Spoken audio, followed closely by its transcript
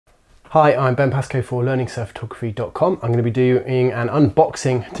Hi, I'm Ben Pascoe for learningsurfphotography.com. I'm going to be doing an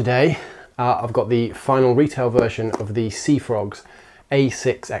unboxing today. I've got the final retail version of the Seafrog's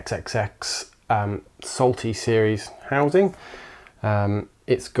a6xxx Salty series housing.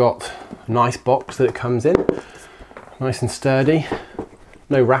 It's got a nice box that it comes in, nice and sturdy,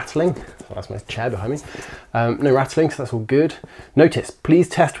 no rattling. Oh, that's my chair behind me. No rattling, so that's all good. Notice, please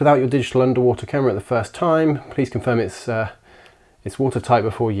test without your digital underwater camera at the first time. Please confirm it's watertight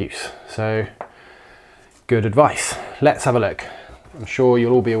before use. So, good advice. Let's have a look. I'm sure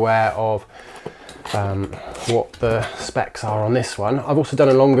you'll all be aware of what the specs are on this one. I've also done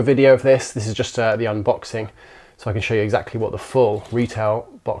a longer video of this. This is just the unboxing, so I can show you exactly what the full retail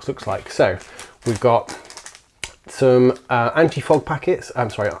box looks like. So, we've got some anti-fog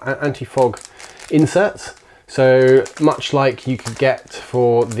anti-fog inserts. So, much like you could get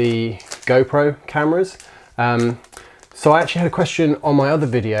for the GoPro cameras. So I actually had a question on my other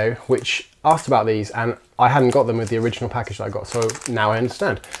video which asked about these, and I hadn't got them with the original package that I got, so now I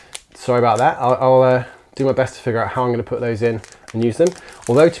understand. Sorry about that. I'll do my best to figure out how I'm going to put those in and use them.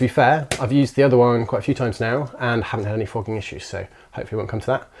 Although, to be fair, I've used the other one quite a few times now and haven't had any fogging issues, so hopefully it won't come to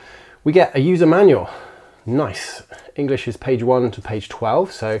that. We get a user manual. Nice. English is page 1 to page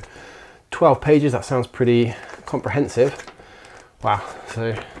 12, so 12 pages. That sounds pretty comprehensive. Wow.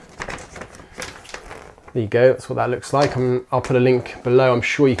 So there you go, that's what that looks like. I'll put a link below. I'm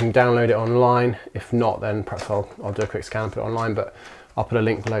sure you can download it online. If not, then perhaps I'll do a quick scan and put it online, but I'll put a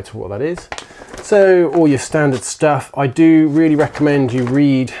link below to what that is. So all your standard stuff. I do really recommend you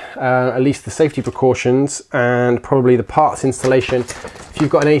read at least the safety precautions and probably the parts installation. If you've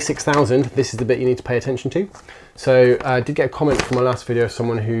got an a6xxx, this is the bit you need to pay attention to. So I did get a comment from my last video of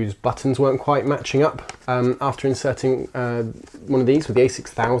someone whose buttons weren't quite matching up after inserting one of these with the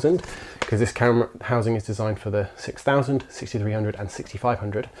a6xxx, because this camera housing is designed for the 6000, 6300 and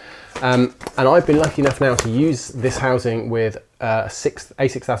 6500. And I've been lucky enough now to use this housing with a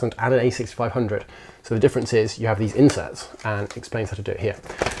a6xxx and an a6500. So the difference is you have these inserts, and it explains how to do it here.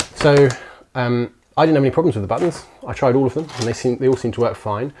 So I didn't have any problems with the buttons. I tried all of them and they all seem to work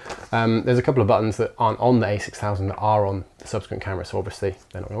fine. There's a couple of buttons that aren't on the a6xxx that are on the subsequent camera, so obviously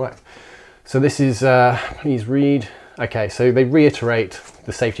they're not going to work. So this is, please read. Okay, so they reiterate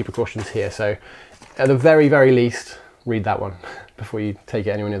the safety precautions here. So at the very, very least, read that one before you take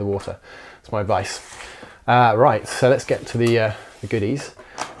it anywhere near the water. That's my advice. Right, so let's get to the goodies.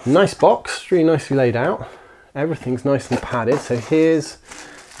 Nice box, really nicely laid out. Everything's nice and padded. So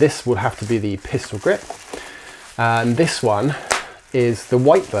this would have to be the pistol grip. And this one is the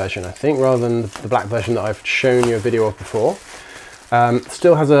white version, I think, rather than the black version that I've shown you a video of before.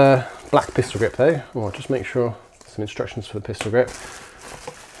 Still has a black pistol grip though. Oh, I'll just make sure, some instructions for the pistol grip.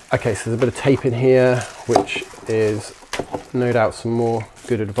 Okay, so there's a bit of tape in here, which is no doubt some more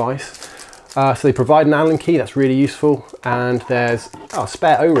good advice. So they provide an Allen key, that's really useful. And there's a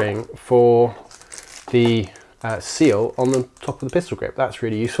spare O-ring for the seal on the top of the pistol grip. That's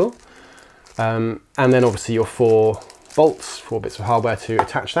really useful. And then obviously your 4 bolts, 4 bits of hardware to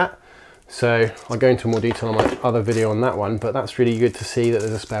attach that. So I'll go into more detail on my other video on that one, but that's really good to see that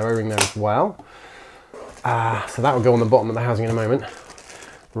there's a spare O-ring there as well. So that will go on the bottom of the housing in a moment.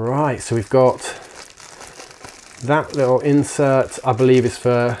 Right, so we've got that little insert, I believe is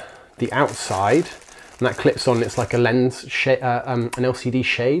for the outside. And that clips on, it's like a lens shade, an LCD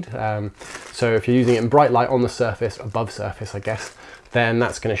shade. So if you're using it in bright light on the surface, above surface, I guess, then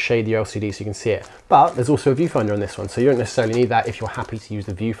that's going to shade the LCD so you can see it. But there's also a viewfinder on this one, so you don't necessarily need that if you're happy to use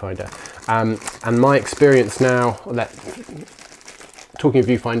the viewfinder. And my experience now, talking of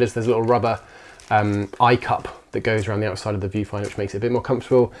viewfinders, there's a little rubber eye cup that goes around the outside of the viewfinder, which makes it a bit more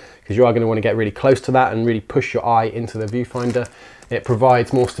comfortable, because you are going to want to get really close to that and really push your eye into the viewfinder. It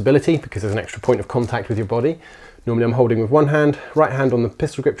provides more stability because there's an extra point of contact with your body. Normally I'm holding with one hand, right hand on the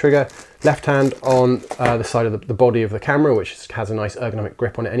pistol grip trigger, left hand on the side of the body of the camera, which has a nice ergonomic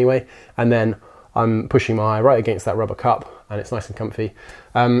grip on it anyway, and then I'm pushing my eye right against that rubber cup, and it's nice and comfy.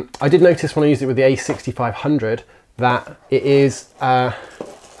 I did notice when I used it with the a6500 that it is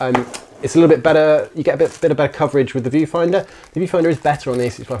it's a little bit better, you get a bit of better coverage with the viewfinder. The viewfinder is better on the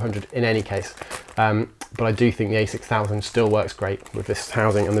a6500 in any case, but I do think the a6xxx still works great with this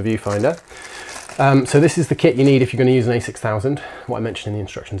housing and the viewfinder. So this is the kit you need if you're going to use an a6xxx, what I mentioned in the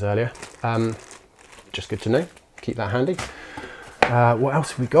instructions earlier. Just good to know, keep that handy. What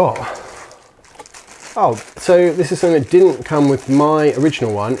else have we got? Oh, so this is something that didn't come with my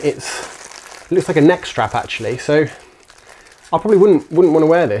original one. It looks like a neck strap actually, so I probably wouldn't want to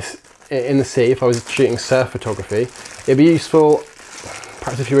wear this in the sea if I was shooting surf photography. It'd be useful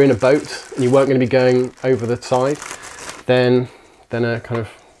perhaps if you're in a boat and you weren't going to be going over the side, then a kind of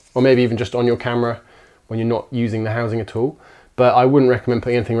or maybe even just on your camera when you're not using the housing at all. But I wouldn't recommend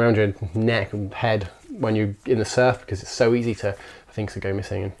putting anything around your neck and head when you're in the surf, because it's so easy for things to go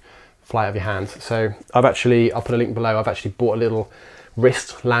missing and fly out of your hands. So I'll put a link below. I've actually bought a little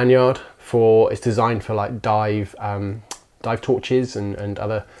wrist lanyard it's designed for like dive torches and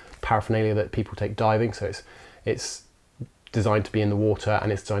other paraphernalia that people take diving. So it's designed to be in the water,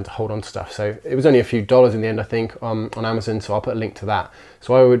 and it's designed to hold on to stuff. So it was only a few dollars in the end, I think, on Amazon. So I'll put a link to that.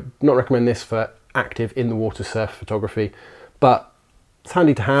 So I would not recommend this for active in the water surf photography, but it's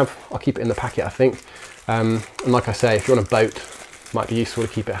handy to have. I'll keep it in the packet, I think. And like I say, if you're on a boat, it might be useful to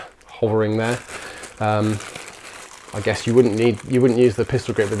keep it hovering there. I guess you wouldn't use the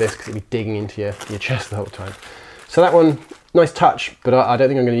pistol grip with this, because it'd be digging into your chest the whole time. So that one, nice touch, but I don't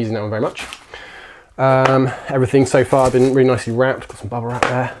think I'm going to use that one very much. Everything so far has been really nicely wrapped. Got some bubble wrap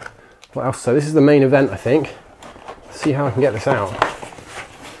there. What else? So this is the main event, I think. Let's see how I can get this out.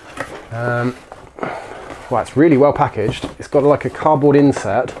 Well, it's really well packaged. It's got like a cardboard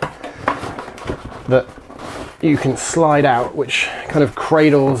insert that you can slide out, which kind of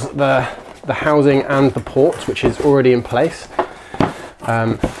cradles the housing and the port, which is already in place.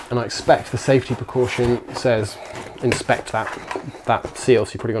 And I expect the safety precaution says inspect that seal,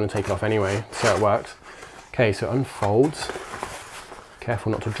 so you're probably going to take it off anyway, see how it works. Okay, so it unfolds.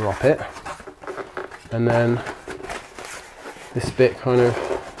 Careful not to drop it. And then this bit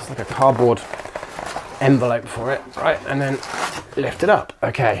it's like a cardboard envelope for it, right? And then lift it up.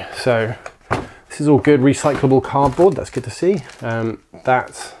 Okay, so this is all good recyclable cardboard. That's good to see.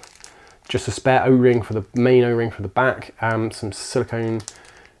 That's just a spare O-ring for the main O-ring for the back, some silicone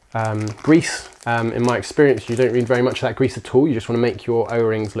grease. In my experience, you don't need very much of that grease at all. You just want to make your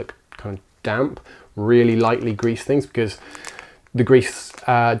O-rings look kind of damp, really lightly grease things, because the grease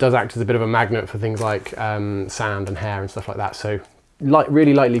does act as a bit of a magnet for things like sand and hair and stuff like that. So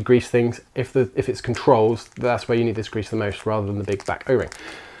really lightly grease things. If it's controls, that's where you need this grease the most, rather than the big back O-ring.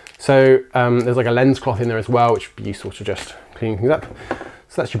 So there's like a lens cloth in there as well, which would be useful to just clean things up.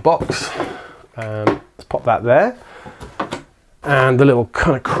 So that's your box. Let's pop that there. And the little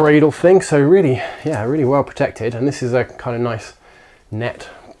kind of cradle thing. So really, yeah, really well protected. And this is a kind of nice net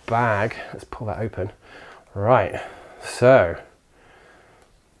bag. Let's pull that open. Right, so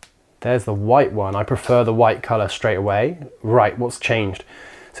there's the white one. I prefer the white color straight away. Right, what's changed?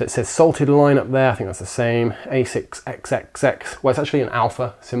 So it says salted line up there. I think that's the same. a6xxx. Well, it's actually an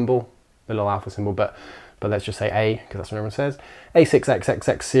alpha symbol, the little alpha symbol, but let's just say A, because that's what everyone says.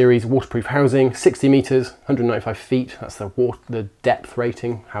 a6xxx series waterproof housing, 60 meters, 195 feet. That's the depth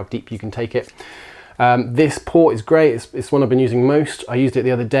rating, how deep you can take it. This port is great. It's one I've been using most. I used it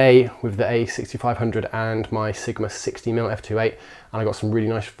the other day with the a6500 and my Sigma 60mm f2.8, and I got some really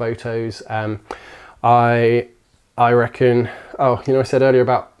nice photos. I reckon, oh, you know, I said earlier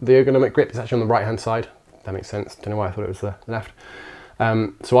about the ergonomic grip is actually on the right hand side. That makes sense. Don't know why I thought it was the left.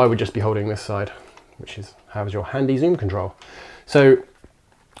 So I would just be holding this side, which is has your handy zoom control. So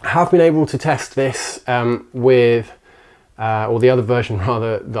I have been able to test this with, or the other version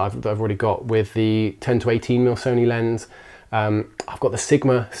rather that I've already got, with the 10 to 18mm Sony lens. I've got the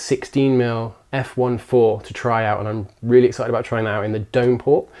Sigma 16mm f1.4 to try out, and I'm really excited about trying that out in the dome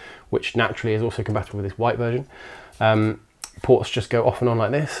port, which naturally is also compatible with this white version. Ports just go off and on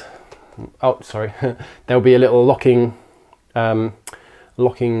like this. Oh, sorry. There'll be a little locking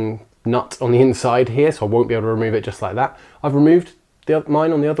nut on the inside here, so I won't be able to remove it just like that. I've removed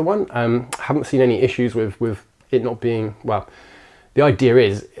mine on the other one. Haven't seen any issues with it not being, well, the idea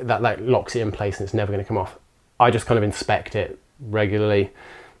is that locks it in place and it's never going to come off. I just kind of inspect it regularly,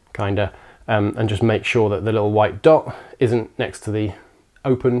 and just make sure that the little white dot isn't next to the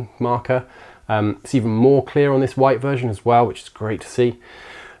open marker. It's even more clear on this white version as well, which is great to see.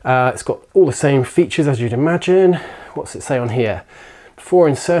 It's got all the same features as you'd imagine. What's it say on here? Before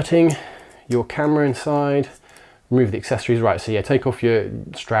inserting your camera inside, remove the accessories. Right, so yeah, take off your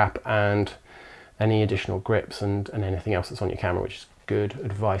strap and any additional grips and anything else that's on your camera, which is good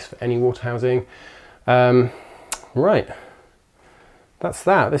advice for any water housing. Right, that's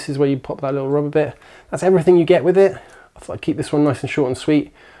that. This is where you pop that little rubber bit. That's everything you get with it. I thought I'd keep this one nice and short and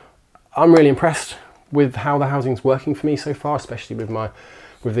sweet. I'm really impressed with how the housing's working for me so far, especially with the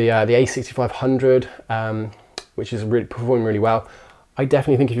a6500, which is really performing really well. I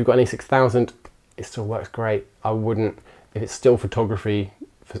definitely think if you've got an a6000, it still works great. I wouldn't, if it's still photography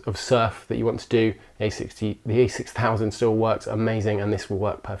of surf that you want to do, the a6000 still works amazing, and this will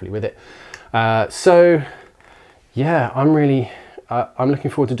work perfectly with it. So yeah, I'm looking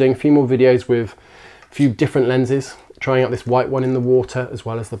forward to doing a few more videos with a few different lenses, trying out this white one in the water as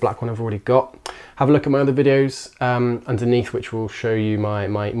well as the black one I've already got. Have a look at my other videos underneath, which will show you my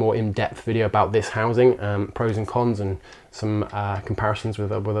more in-depth video about this housing, pros and cons, and some comparisons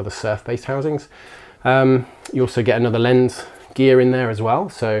with other surf-based housings. You also get another lens gear in there as well.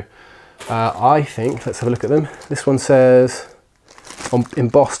 So I think, let's have a look at them. This one says,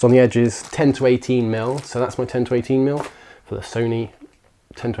 embossed on the edges, 10 to 18 mil. So that's my 10 to 18 mil for the Sony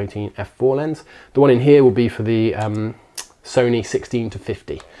 10 to 18 f4 lens. The one in here will be for the Sony 16 to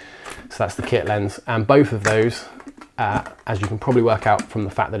 50. So that's the kit lens, and both of those, as you can probably work out from the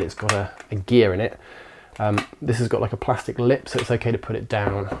fact that it's got a gear in it, this has got like a plastic lip, so it's okay to put it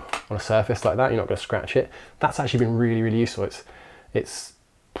down on a surface like that. You're not going to scratch it. That's actually been really, really useful. It's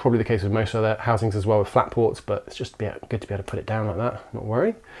probably the case with most other housings as well with flat ports, but it's just good to be able to put it down like that, not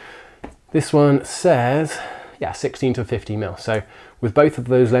worry. This one says, yeah, 16 to 50 mil. So with both of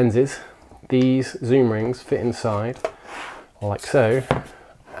those lenses, these zoom rings fit inside like so,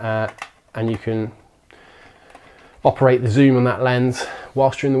 and you can operate the zoom on that lens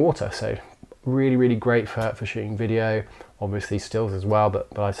whilst you're in the water. So really, really great for shooting video, obviously stills as well, but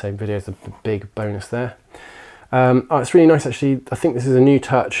I'd say video is the big bonus there. Oh, it's really nice actually. I think this is a new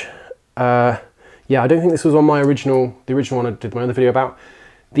touch. Yeah, I don't think this was on my the original one I did my other video about.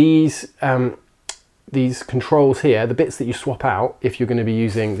 These controls here, the bits that you swap out if you're going to be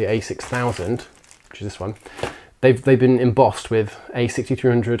using the a6xxx, which is this one, they've been embossed with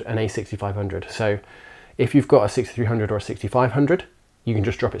a6300 and a6500. So if you've got a 6300 or a 6500, you can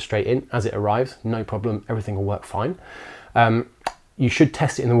just drop it straight in as it arrives, no problem, everything will work fine. You should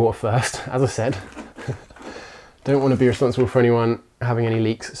test it in the water first, as I said. Don't want to be responsible for anyone having any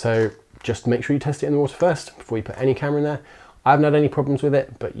leaks, so just make sure you test it in the water first before you put any camera in there. I haven't had any problems with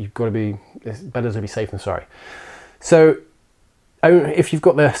it, but you've got to be, it's better to be safe than sorry. So if you've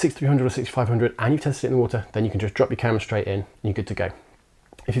got the 6300 or 6500 and you've tested it in the water, then you can just drop your camera straight in and you're good to go.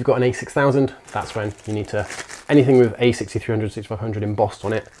 If you've got an a6000, that's when you need to, anything with a6300, 6500 embossed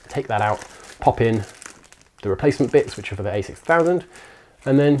on it, take that out, pop in the replacement bits, which are for the a6000,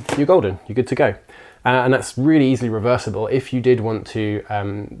 and then you're golden, you're good to go. And that's really easily reversible if you did want to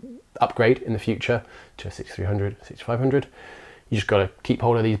upgrade in the future to a 6300, 6500. You just got to keep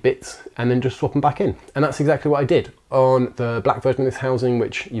hold of these bits and then just swap them back in. And that's exactly what I did on the black version of this housing,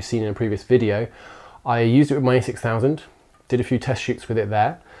 which you've seen in a previous video. I used it with my a6000, did a few test shoots with it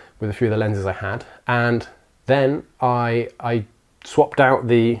there, with a few of the lenses I had, and then I swapped out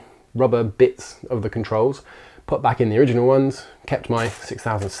the rubber bits of the controls, put back in the original ones, kept my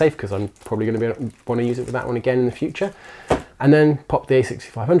 6000 safe because I'm probably going to want to use it with that one again in the future, and then popped the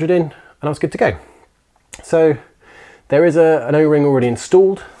a6500 in, and I was good to go. So there is an O-ring already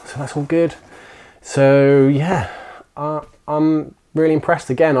installed, so that's all good. So yeah, I'm really impressed.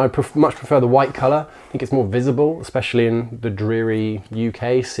 Again, I much prefer the white colour. I think it's more visible, especially in the dreary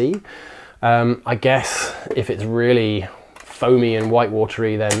UK sea. I guess if it's really foamy and white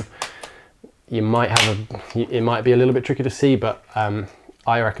watery, then you might have it might be a little bit tricky to see, but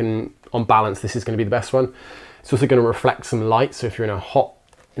I reckon on balance this is going to be the best one. It's also going to reflect some light, so if you're in a hot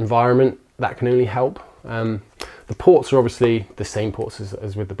environment, that can only help. The ports are obviously the same ports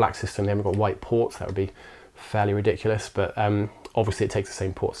as with the black system. They haven't got white ports, that would be fairly ridiculous, but obviously it takes the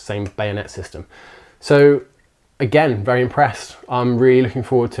same ports, same bayonet system. So again, very impressed. I'm really looking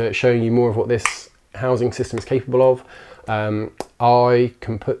forward to showing you more of what this housing system is capable of. I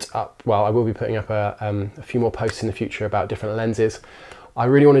can put up, well, I will be putting up a few more posts in the future about different lenses. I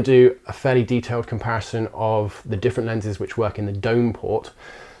really want to do a fairly detailed comparison of the different lenses which work in the dome port.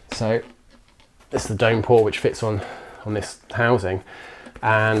 So this is the dome port which fits on this housing,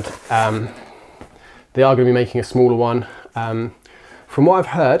 and they are going to be making a smaller one. From what I've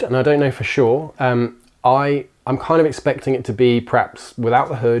heard, and I don't know for sure, I'm kind of expecting it to be perhaps without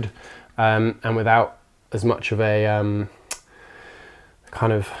the hood and without as much of a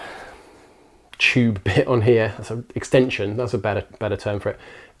kind of tube bit on here. That's an extension, that's a better term for it.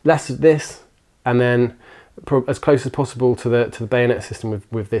 Less of this, and then as close as possible to the bayonet system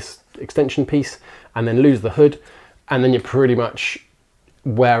with this extension piece, and then lose the hood, and then you're pretty much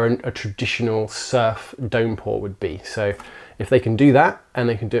where a traditional surf dome port would be. So if they can do that, and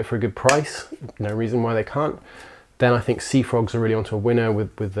they can do it for a good price, no reason why they can't, then I think Sea Frogs are really onto a winner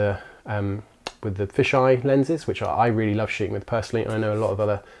with the fisheye lenses, which I really love shooting with personally, and I know a lot of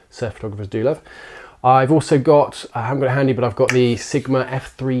other surf photographers do love. I've also got, I haven't got it handy, but I've got the Sigma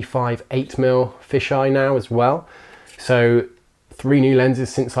f3.5 8mm fisheye now as well. So 3 new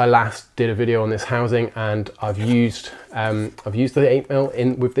lenses since I last did a video on this housing, and I've used the 8mm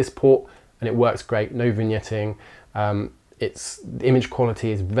in with this port, and it works great. No vignetting. The image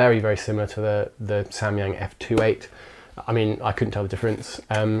quality is very, very similar to the Samyang f2.8. I mean, I couldn't tell the difference.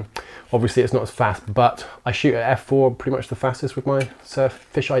 Obviously it's not as fast, but I shoot at f4 pretty much the fastest with my surf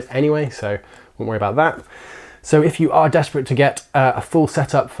fisheyes anyway, so won't worry about that. So if you are desperate to get a full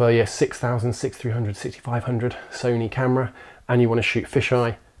setup for your 6000, 6300, 6500 Sony camera, and you want to shoot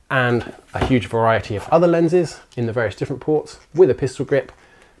fisheye and a huge variety of other lenses in the various different ports with a pistol grip,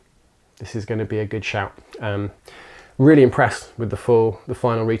 this is going to be a good shout. Really impressed with the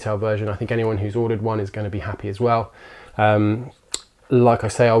final retail version. I think anyone who's ordered one is going to be happy as well. Like I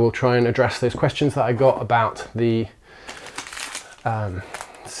say, I will try and address those questions that I got about the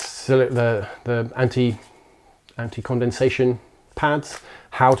anti-condensation pads,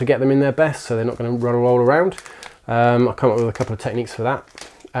 how to get them in there best so they're not going to roll around. I'll come up with a couple of techniques for that.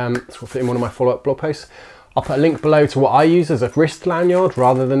 So we'll put in one of my follow-up blog posts. I'll put a link below to what I use as a wrist lanyard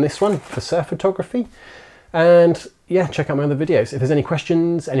rather than this one for surf photography. And yeah, check out my other videos. If there's any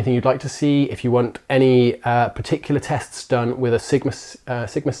questions, anything you'd like to see, if you want any particular tests done with a Sigma 16mm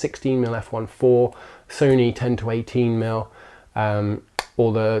f1.4, Sony 10 to 18mm,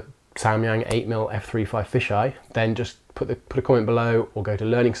 or the Samyang 8mm f3.5 fisheye, then just put a comment below or go to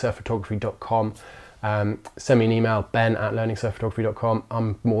learningsurfphotography.com. Send me an email, ben@learningsurfphotography.com.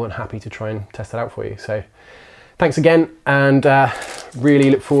 I'm more than happy to try and test that out for you. So thanks again, and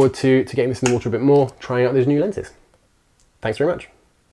really look forward to getting this in the water a bit more, trying out those new lenses. Thanks very much.